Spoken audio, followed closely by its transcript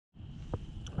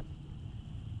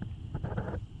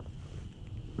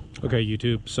Okay,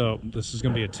 YouTube, so this is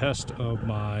going to be a test of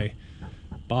my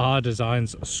Baja Design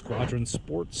Squadron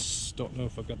Sports. Don't know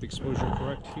if I've got the exposure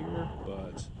correct here,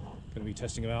 but going to be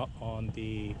testing it out on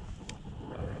the...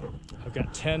 I've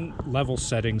got 10 level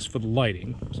settings for the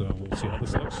lighting, so we'll see how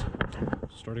this looks.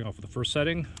 Starting off with the first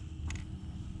setting.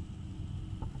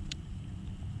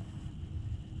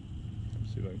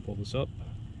 Let's see if I can pull this up.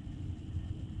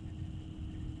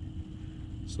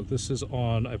 So this is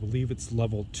on, I believe it's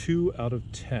level 2 out of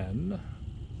 10.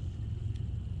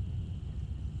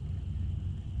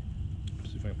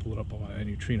 See if I can pull it up on my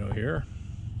neutrino here.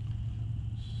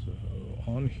 So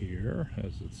on here,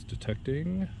 as it's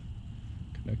detecting,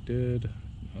 connected,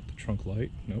 not the trunk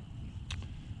light, nope.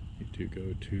 Need to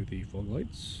go to the fog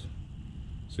lights.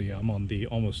 So yeah, I'm on the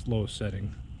almost lowest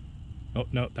setting. Oh,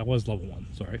 no, that was level 1,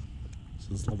 sorry.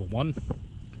 This is level 1.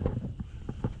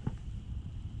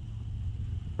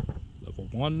 Level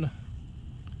 1.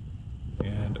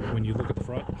 And when you look at the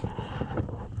front,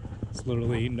 it's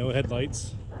literally no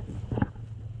headlights.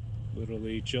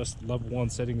 Literally just level 1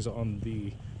 settings on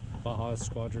the Baja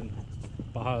Squadron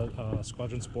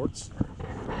Sports.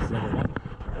 It's level 1.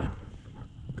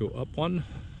 Go up 1.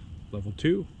 Level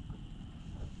 2.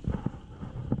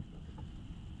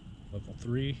 Level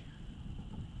 3.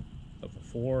 Level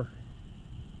 4.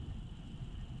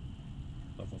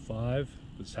 Level 5.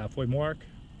 This halfway mark.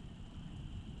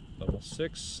 Level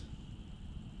 6.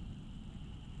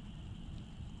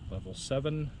 Level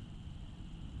 7.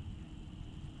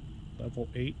 Level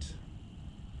 8.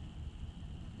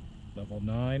 Level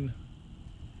 9.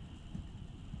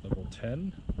 Level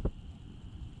 10.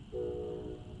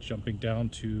 Jumping down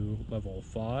to level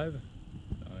 5.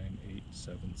 9, 8,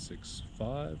 7, 6,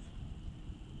 5.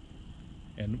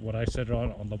 And what I set it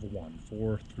on level 1.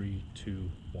 4, 3,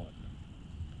 2, 1.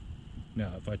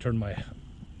 Now if I turn my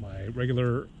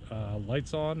regular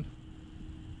lights on,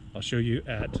 I'll show you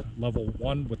at level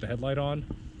 1 with the headlight on,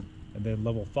 and then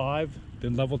level 5,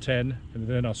 then level 10, and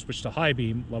then I'll switch to high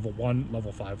beam, level 1,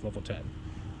 level 5, level 10.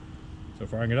 So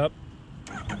firing it up.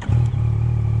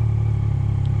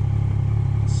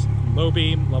 Low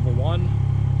beam, level 1,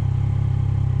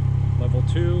 level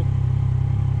 2,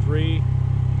 3,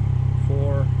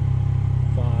 4,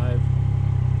 5,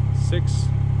 6,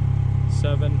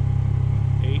 7,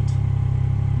 8,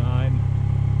 9,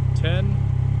 10,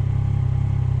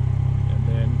 and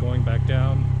then going back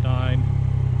down, 9,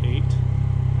 8,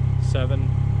 7,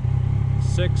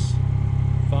 6,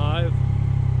 5,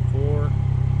 4,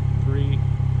 3,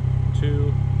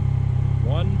 2,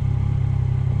 1,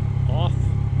 off.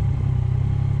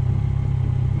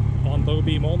 On low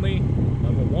beam only,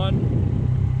 level 1,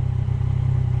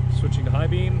 switching to high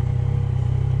beam.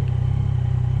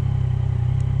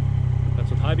 That's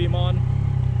with high beam on.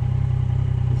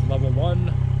 This is level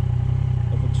 1,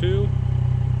 level 2,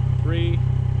 3,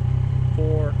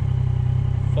 4,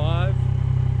 5.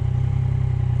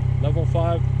 Level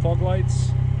 5 fog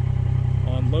lights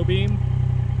on low beam,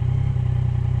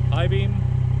 high beam.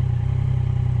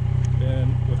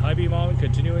 Then with high beam on,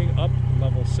 continuing up,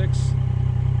 level 6,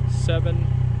 7,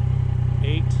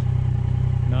 8,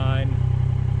 9,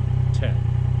 10.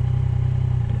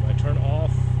 And if I turn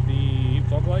off the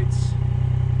fog lights,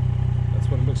 that's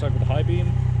what it looks like with the high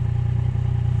beam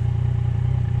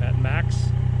at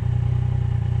max.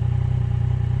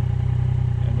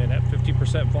 And then at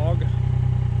 50% fog,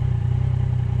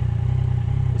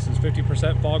 this is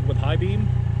 50% fog with high beam.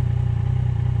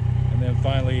 And then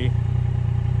finally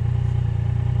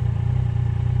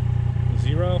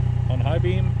 0 on high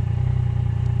beam.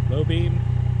 Low beam,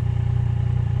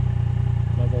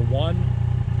 level 1,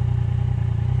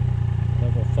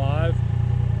 level 5,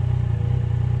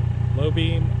 low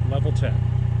beam, level 10.